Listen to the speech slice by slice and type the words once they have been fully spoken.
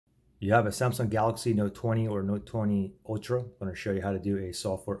You have a Samsung Galaxy Note 20 or Note 20 Ultra. I'm going to show you how to do a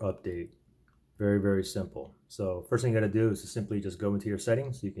software update. Very, very simple. So first thing you got to do is to simply just go into your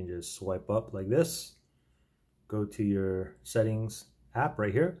settings. You can just swipe up like this. Go to your settings app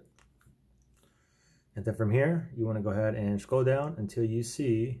right here. And then from here, you want to go ahead and scroll down until you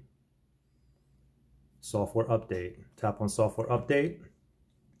see software update. Tap on software update.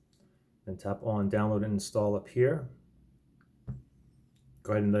 Then tap on download and install up here.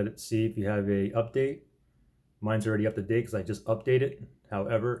 Go ahead and let it see if you have a update. Mine's already up to date because I just updated.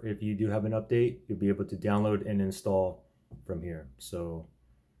 However, if you do have an update, you'll be able to download and install from here. So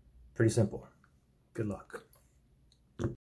pretty simple. Good luck.